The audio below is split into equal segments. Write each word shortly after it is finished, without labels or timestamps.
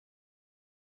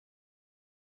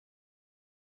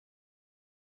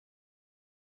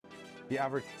The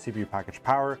average CPU package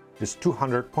power is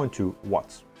 200.2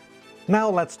 watts. Now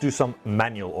let's do some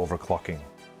manual overclocking.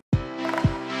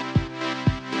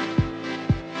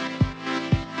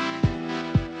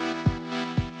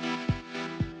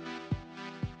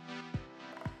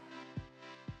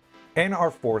 In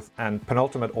our fourth and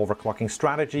penultimate overclocking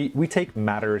strategy, we take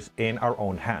matters in our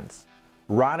own hands.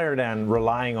 Rather than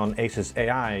relying on ASUS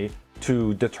AI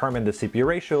to determine the CPU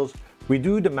ratios, we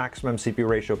do the maximum CPU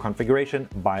ratio configuration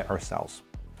by ourselves.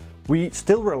 We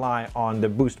still rely on the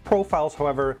boost profiles,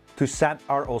 however, to set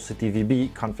our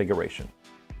OCTVB configuration.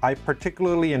 I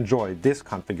particularly enjoy this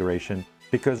configuration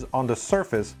because on the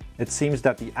surface, it seems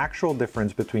that the actual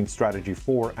difference between strategy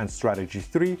 4 and strategy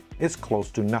 3 is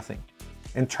close to nothing.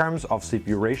 In terms of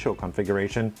CPU ratio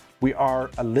configuration, we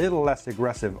are a little less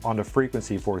aggressive on the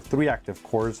frequency for 3 active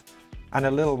cores and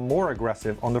a little more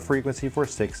aggressive on the frequency for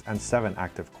 6 and 7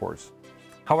 active cores.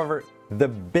 However, the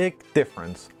big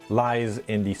difference lies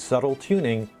in the subtle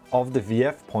tuning of the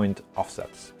VF point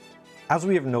offsets. As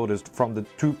we have noticed from the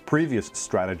two previous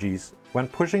strategies, when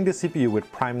pushing the CPU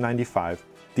with Prime 95,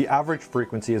 the average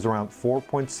frequency is around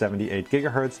 4.78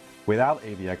 GHz without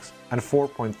AVX and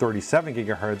 4.37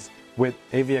 GHz with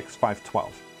AVX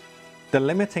 512. The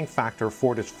limiting factor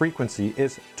for this frequency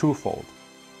is twofold.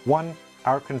 One,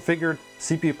 our configured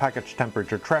CPU package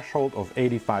temperature threshold of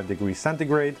 85 degrees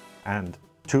centigrade, and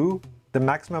two, the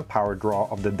maximum power draw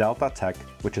of the Delta Tech,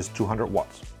 which is 200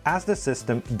 watts. As the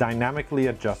system dynamically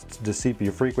adjusts the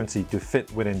CPU frequency to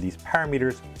fit within these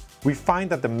parameters, we find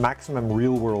that the maximum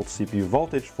real-world CPU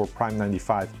voltage for Prime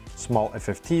 95 small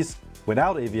FFTs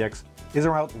without AVX is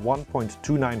around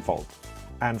 1.29 volts,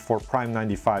 and for Prime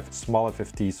 95 small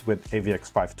FFTs with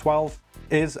AVX 512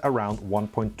 is around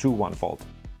 1.21 volt.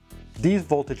 These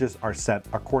voltages are set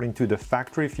according to the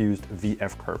factory-fused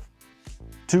VF curve.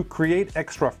 To create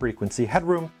extra frequency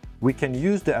headroom, we can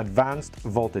use the advanced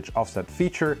voltage offset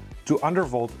feature to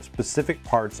undervolt specific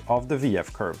parts of the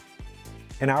VF curve.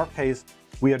 In our case,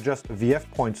 we adjust VF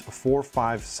points 4,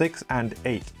 5, 6, and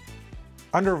 8.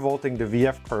 Undervolting the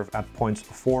VF curve at points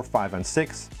 4, 5, and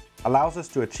 6 allows us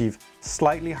to achieve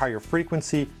slightly higher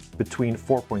frequency between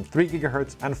 4.3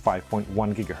 GHz and 5.1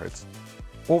 GHz.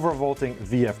 Overvolting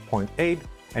VF.8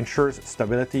 ensures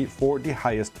stability for the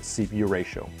highest CPU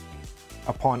ratio.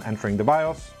 Upon entering the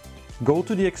BIOS, go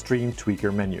to the Extreme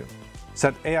Tweaker menu.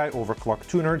 Set AI Overclock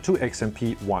Tuner to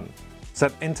XMP 1.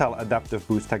 Set Intel Adaptive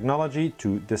Boost Technology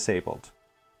to Disabled.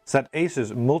 Set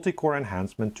ASUS MultiCore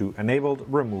Enhancement to Enabled,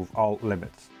 remove all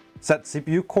limits. Set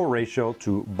CPU core ratio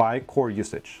to by core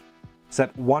usage.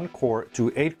 Set 1 core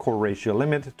to 8 core ratio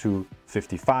limit to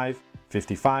 55,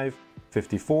 55,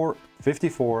 54,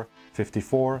 54,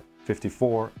 54,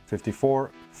 54,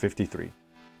 54, 53.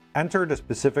 Enter the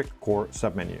specific core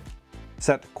submenu.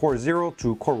 Set Core 0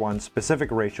 to Core 1 specific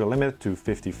ratio limit to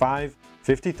 55,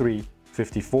 53,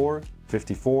 54,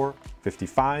 54,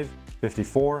 55,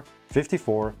 54,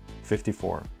 54,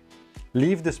 54.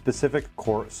 Leave the specific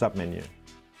core submenu.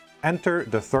 Enter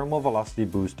the Thermal Velocity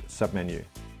Boost submenu.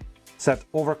 Set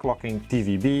Overclocking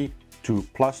TVB to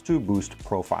 +2 boost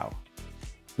profile.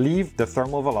 Leave the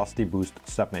Thermal Velocity Boost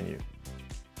submenu.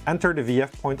 Enter the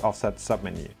VF point offset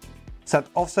submenu. Set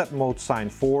offset mode sign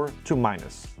 4 to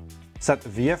minus. Set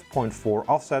VF.4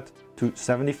 offset to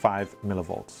 75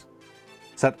 mV.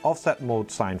 Set offset mode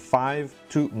sign 5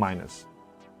 to minus.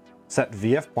 Set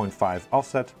VF.5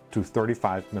 offset to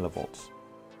 35 mV.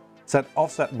 Set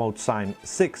offset mode sign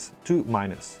 6 to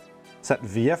minus. Set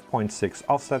VF.6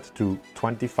 offset to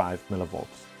 25 mV.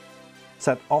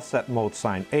 Set offset mode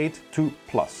sign 8 to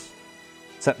plus.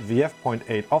 Set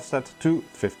VF.8 offset to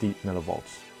 50 mV.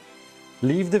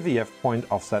 Leave the VF point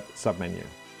offset submenu.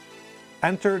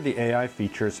 Enter the AI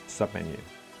features submenu.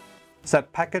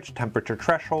 Set package temperature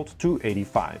threshold to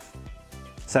 85.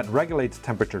 Set regulate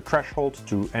temperature threshold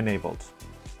to enabled.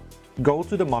 Go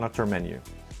to the monitor menu.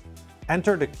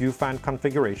 Enter the Q-fan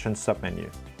configuration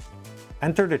submenu.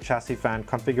 Enter the chassis fan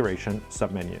configuration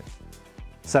submenu.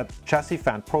 Set chassis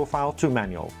fan profile to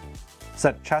manual.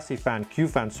 Set chassis fan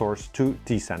Q-fan source to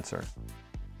T-sensor.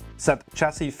 Set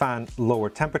chassis fan lower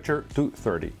temperature to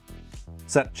 30.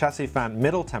 Set chassis fan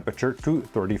middle temperature to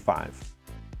 35.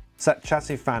 Set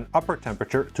chassis fan upper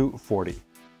temperature to 40.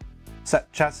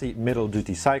 Set chassis middle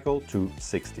duty cycle to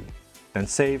 60. Then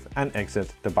save and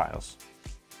exit the BIOS.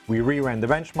 We reran the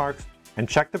benchmarks and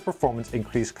check the performance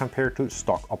increase compared to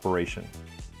stock operation.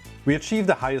 We achieved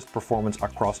the highest performance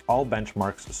across all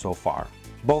benchmarks so far.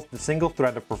 Both the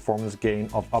single-threaded performance gain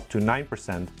of up to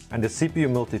 9% and the CPU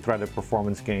multi-threaded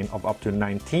performance gain of up to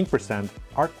 19%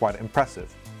 are quite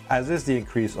impressive, as is the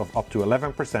increase of up to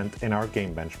 11% in our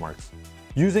game benchmarks.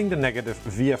 Using the negative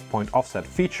VF point offset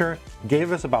feature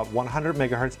gave us about 100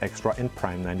 MHz extra in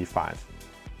Prime 95.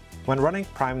 When running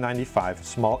Prime 95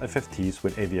 small FFTs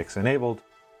with AVX enabled,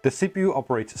 the CPU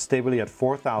operates stably at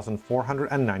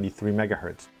 4493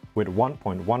 MHz with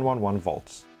 1.111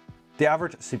 volts. The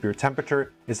average CPU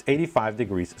temperature is 85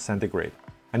 degrees centigrade,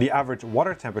 and the average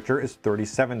water temperature is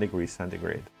 37 degrees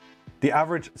centigrade. The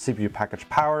average CPU package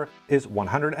power is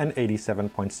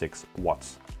 187.6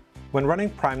 watts. When running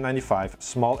Prime 95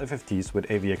 small FFTs with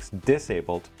AVX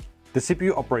disabled, the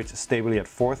CPU operates stably at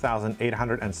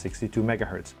 4862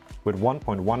 MHz with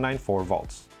 1.194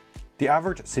 volts. The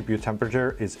average CPU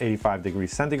temperature is 85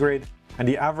 degrees centigrade, and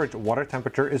the average water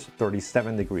temperature is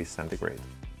 37 degrees centigrade.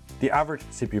 The average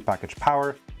CPU package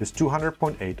power is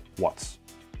 200.8 watts.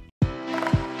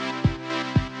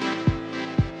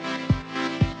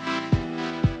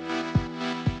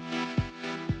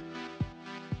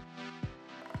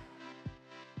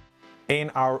 In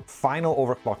our final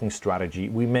overclocking strategy,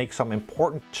 we make some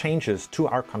important changes to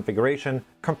our configuration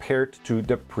compared to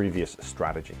the previous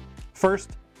strategy.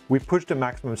 First, we push the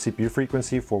maximum CPU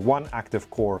frequency for one active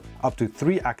core up to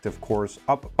 3 active cores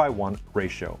up by 1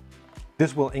 ratio.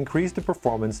 This will increase the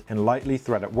performance in lightly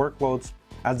threaded workloads,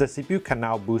 as the CPU can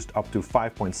now boost up to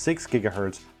 5.6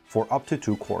 GHz for up to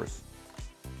 2 cores.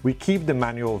 We keep the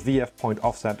manual VF point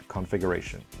offset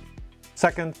configuration.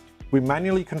 Second, we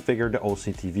manually configure the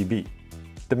OCTVB.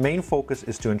 The main focus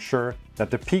is to ensure that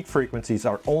the peak frequencies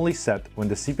are only set when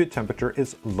the CPU temperature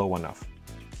is low enough.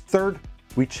 Third,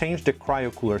 we change the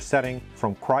cryo cooler setting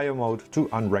from cryo mode to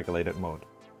unregulated mode.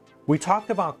 We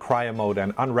talked about cryo mode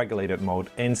and unregulated mode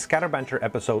in SkatterBencher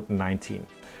episode 19.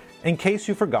 In case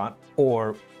you forgot,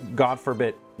 or God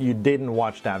forbid you didn't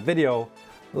watch that video,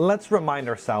 let's remind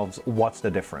ourselves what's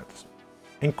the difference.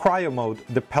 In cryo mode,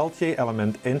 the Peltier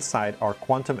element inside our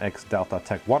Quantum X Delta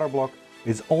Tech water block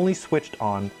is only switched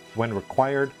on when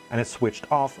required and is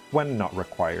switched off when not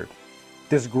required.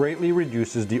 This greatly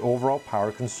reduces the overall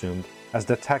power consumed, as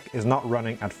the tech is not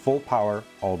running at full power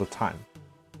all the time.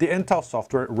 The Intel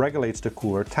software regulates the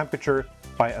cooler temperature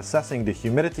by assessing the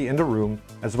humidity in the room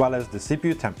as well as the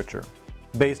CPU temperature.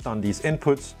 Based on these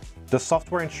inputs, the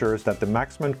software ensures that the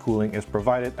maximum cooling is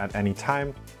provided at any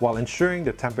time while ensuring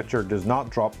the temperature does not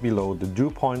drop below the dew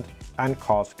point and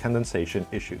cause condensation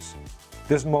issues.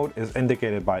 This mode is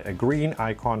indicated by a green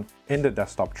icon in the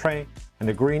desktop tray and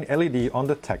a green LED on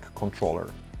the tech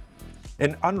controller.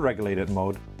 In unregulated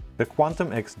mode, the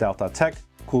Quantum X Delta Tech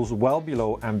cools well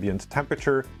below ambient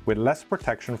temperature with less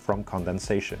protection from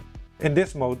condensation. In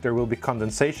this mode, there will be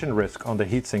condensation risk on the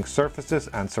heatsink surfaces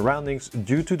and surroundings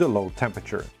due to the low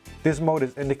temperature. This mode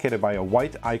is indicated by a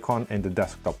white icon in the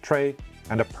desktop tray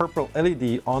and a purple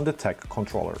LED on the tech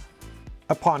controller.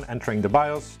 Upon entering the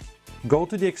BIOS, go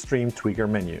to the Extreme Tweaker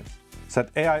menu. Set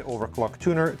AI Overclock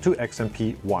Tuner to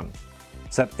XMP 1.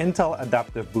 Set Intel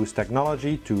Adaptive Boost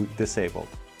Technology to Disabled.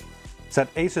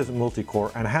 Set ASUS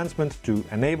MultiCore Enhancement to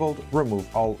Enabled,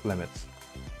 remove all limits.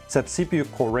 Set CPU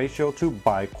core ratio to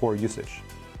by core usage.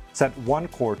 Set 1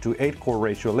 core to 8 core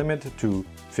ratio limit to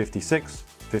 56,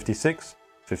 56,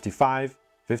 55,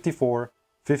 54,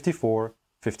 54,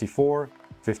 54,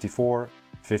 54,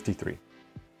 53.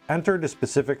 Enter the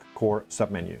specific core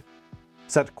submenu.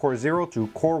 Set Core 0 to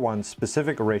Core 1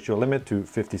 specific ratio limit to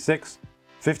 56,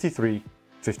 53,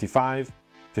 55,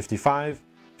 55,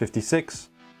 56,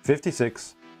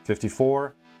 56,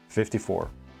 54, 54.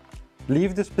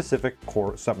 Leave the specific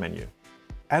core submenu.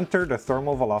 Enter the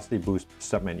Thermal Velocity Boost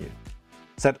submenu.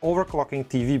 Set Overclocking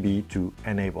TVB to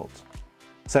Enabled.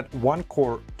 Set 1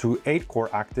 core to 8 core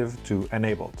active to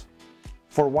Enabled.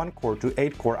 For 1 core to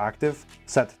 8 core active,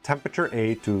 set Temperature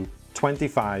A to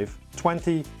 25,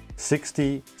 20,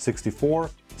 60, 64,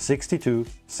 62,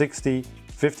 60,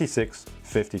 56,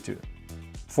 52.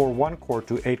 For 1 core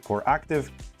to 8 core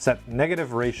active, set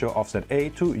negative ratio offset A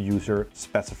to user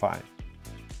specify.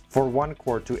 For 1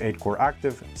 core to 8 core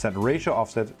active, set ratio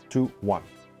offset to 1.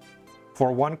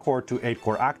 For 1 core to 8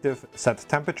 core active, set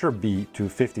temperature B to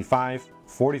 55,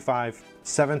 45,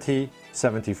 70,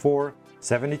 74,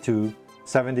 72,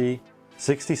 70,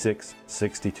 66,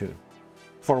 62.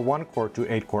 For 1 core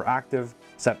to 8 core active,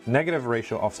 set negative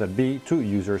ratio offset B to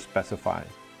user specify.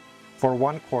 For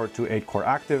 1 core to 8 core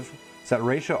active, set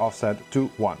ratio offset to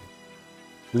 1.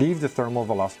 Leave the Thermal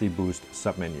Velocity Boost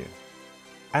submenu.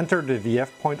 Enter the VF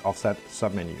point offset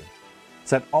submenu.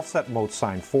 Set offset mode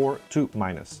sign 4 to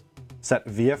minus. Set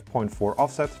VF.4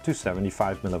 offset to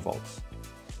 75 mV.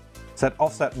 Set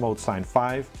offset mode sign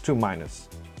 5 to minus.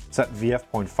 Set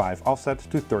VF.5 offset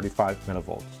to 35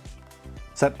 mV.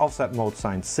 Set offset mode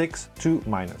sign 6 to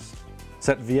minus.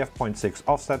 Set VF.6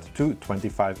 offset to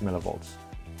 25 mV.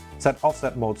 Set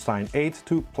offset mode sign 8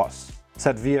 to plus.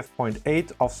 Set VF point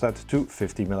 8 offset to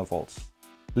 50 millivolts.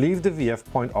 Leave the VF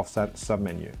point offset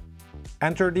submenu.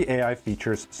 Enter the AI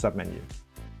features submenu.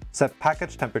 Set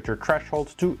package temperature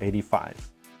threshold to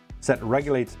 85. Set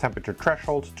regulate temperature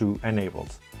threshold to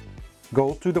enabled.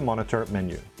 Go to the monitor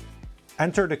menu.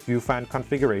 Enter the Q fan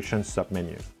configuration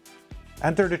submenu.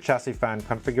 Enter the chassis fan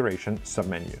configuration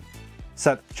submenu.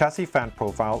 Set chassis fan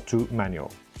profile to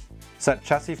manual. Set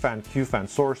chassis fan Q fan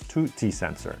source to T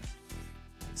sensor.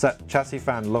 Set chassis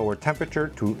fan lower temperature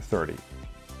to 30.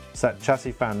 Set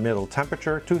chassis fan middle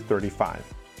temperature to 35.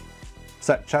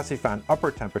 Set chassis fan upper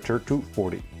temperature to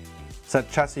 40. Set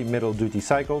chassis middle duty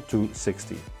cycle to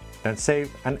 60. Then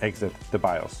save and exit the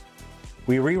BIOS.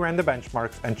 We reran the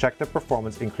benchmarks and checked the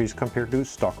performance increase compared to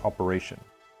stock operation.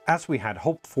 As we had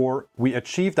hoped for, we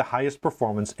achieved the highest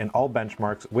performance in all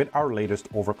benchmarks with our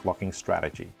latest overclocking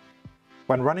strategy.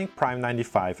 When running Prime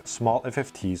 95 small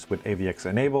FFTs with AVX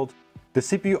enabled, the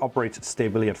CPU operates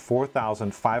stably at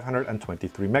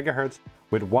 4523 MHz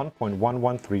with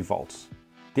 1.113 volts.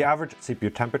 The average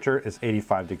CPU temperature is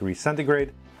 85 degrees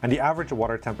centigrade and the average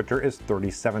water temperature is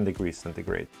 37 degrees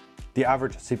centigrade. The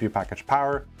average CPU package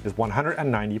power is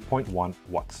 190.1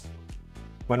 watts.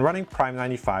 When running Prime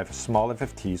 95 small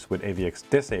FFTs with AVX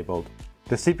disabled,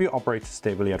 the CPU operates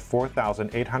stably at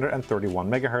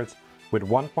 4831 MHz with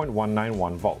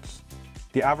 1.191 volts.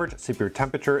 The average CPU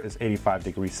temperature is 85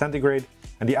 degrees centigrade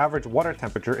and the average water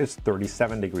temperature is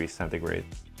 37 degrees centigrade.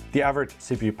 The average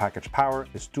CPU package power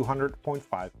is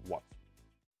 200.5 watts.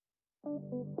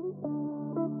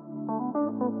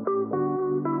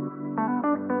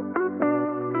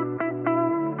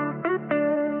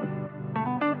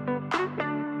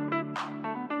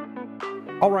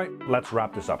 Alright, let's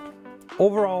wrap this up.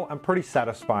 Overall, I'm pretty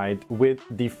satisfied with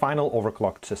the final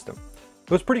overclocked system.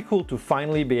 It was pretty cool to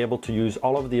finally be able to use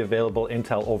all of the available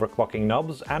Intel overclocking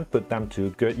knobs and put them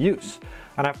to good use.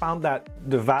 And I found that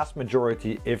the vast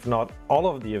majority, if not all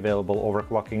of the available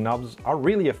overclocking knobs, are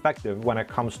really effective when it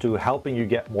comes to helping you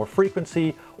get more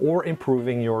frequency or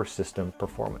improving your system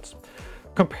performance.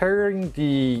 Comparing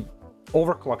the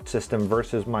overclocked system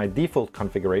versus my default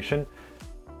configuration,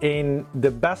 in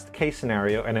the best case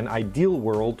scenario, in an ideal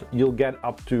world, you'll get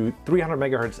up to 300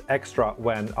 MHz extra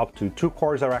when up to 2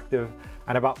 cores are active,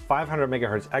 and about 500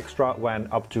 MHz extra when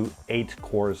up to 8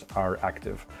 cores are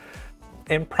active.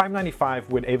 In Prime 95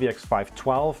 with AVX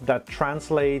 512, that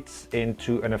translates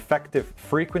into an effective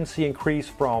frequency increase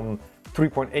from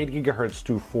 3.8 GHz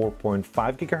to 4.5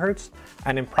 GHz,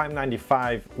 and in Prime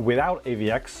 95 without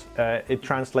AVX, it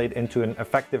translates into an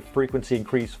effective frequency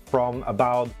increase from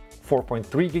about 4.3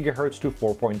 GHz to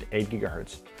 4.8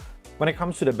 GHz. When it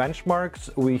comes to the benchmarks,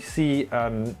 we see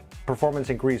performance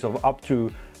increase of up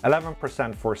to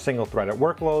 11% for single-threaded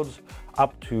workloads,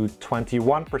 up to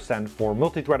 21% for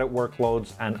multi-threaded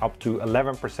workloads, and up to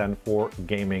 11% for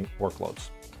gaming workloads.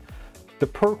 The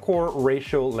per-core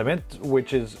ratio limit,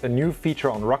 which is a new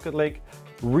feature on Rocket League,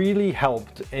 really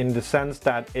helped in the sense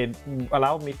that it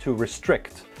allowed me to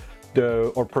restrict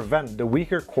or prevent the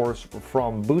weaker cores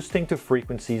from boosting to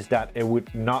frequencies that it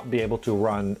would not be able to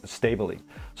run stably.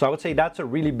 So I would say that's a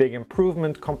really big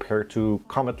improvement compared to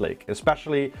Comet Lake,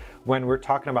 especially when we're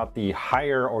talking about the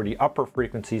higher or the upper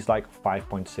frequencies like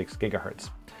 5.6 GHz.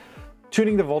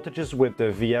 Tuning the voltages with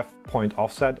the VF point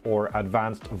offset or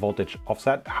advanced voltage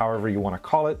offset, however you want to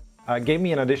call it, gave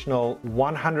me an additional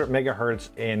 100 MHz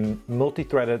in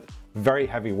multi-threaded, very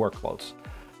heavy workloads.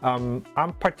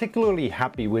 I'm particularly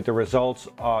happy with the results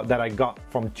that I got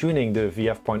from tuning the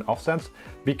VF point offsets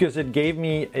because it gave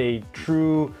me a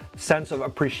true sense of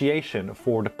appreciation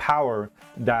for the power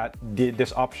that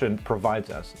this option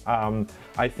provides us.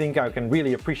 I think I can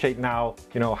really appreciate now,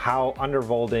 how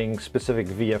undervolting specific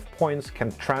VF points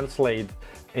can translate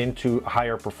into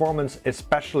higher performance,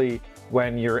 especially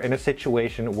when you're in a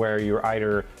situation where you're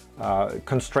either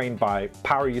constrained by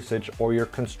power usage or you're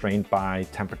constrained by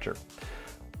temperature.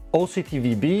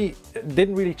 OCTVB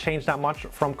didn't really change that much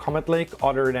from Comet Lake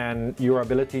other than your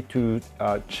ability to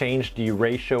change the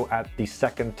ratio at the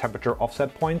second temperature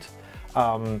offset point.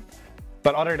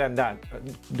 But other than that,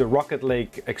 the Rocket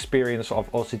Lake experience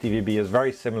of OCTVB is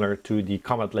very similar to the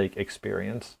Comet Lake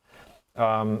experience.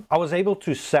 I was able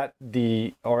to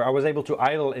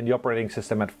idle in the operating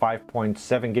system at 5.7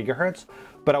 GHz,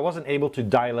 but I wasn't able to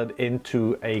dial it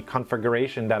into a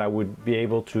configuration that I would be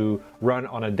able to run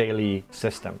on a daily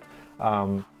system.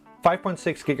 5.6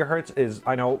 GHz is,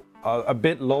 I know, a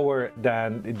bit lower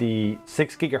than the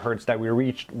 6 GHz that we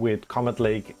reached with Comet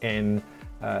Lake in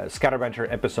SkatterBencher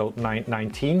episode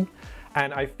 19.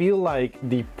 And I feel like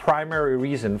the primary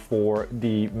reason for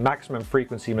the maximum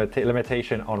frequency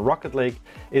limitation on Rocket Lake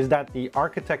is that the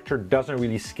architecture doesn't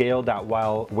really scale that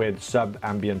well with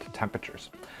sub-ambient temperatures.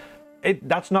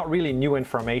 That's not really new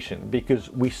information because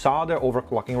we saw the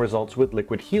overclocking results with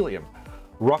liquid helium.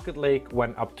 Rocket Lake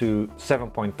went up to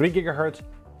 7.3 gigahertz,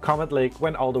 Comet Lake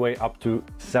went all the way up to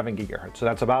 7 gigahertz. So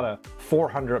that's about a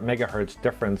 400 megahertz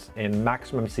difference in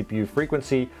maximum CPU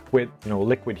frequency with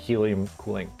liquid helium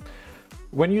cooling.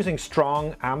 When using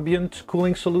strong ambient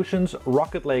cooling solutions,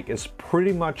 Rocket Lake is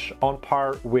pretty much on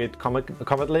par with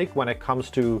Comet Lake when it comes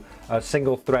to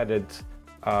single-threaded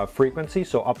frequency,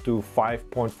 so up to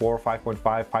 5.4, 5.5,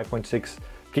 5.6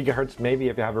 gigahertz, maybe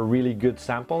if you have a really good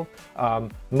sample.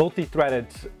 Multi-threaded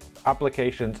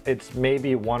applications, it's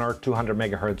maybe 100 or 200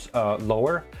 megahertz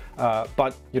lower,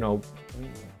 but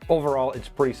overall it's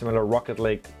pretty similar, Rocket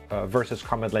Lake versus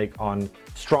Comet Lake on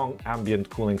strong ambient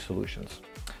cooling solutions.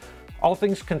 All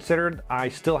things considered, I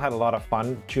still had a lot of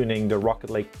fun tuning the Rocket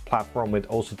Lake platform with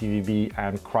OCTVB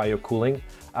and Cryo cooling.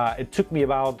 It took me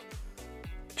about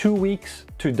 2 weeks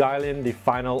to dial in the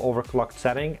final overclocked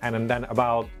setting, and then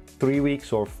about 3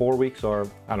 weeks or 4 weeks, or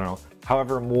I don't know,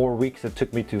 however more weeks it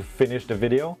took me to finish the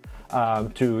video,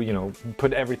 to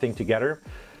put everything together.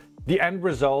 The end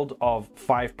result of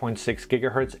 5.6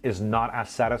 gigahertz is not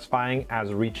as satisfying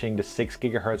as reaching the 6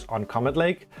 gigahertz on Comet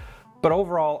Lake, but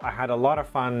overall I had a lot of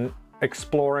fun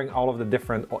exploring all of the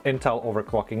different Intel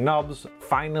overclocking knobs,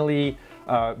 finally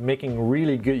making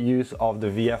really good use of the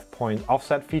VF point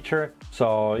offset feature.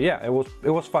 So yeah, it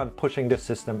was fun pushing this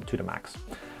system to the max.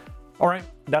 All right,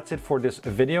 that's it for this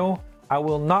video. I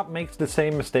will not make the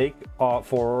same mistake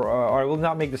I will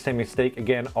not make the same mistake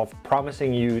again of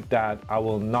promising you that I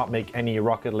will not make any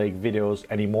Rocket Lake videos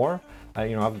anymore.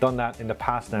 I've done that in the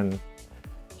past and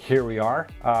here we are.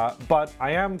 But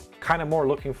I am kind of more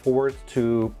looking forward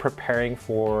to preparing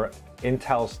for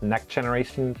Intel's next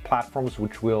generation platforms,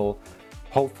 which will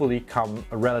hopefully come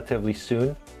relatively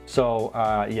soon. So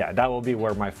yeah, that will be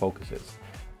where my focus is.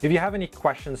 If you have any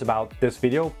questions about this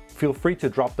video, feel free to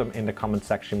drop them in the comment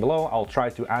section below. I'll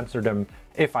try to answer them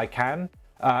if I can.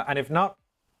 And if not,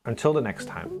 until the next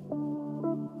time.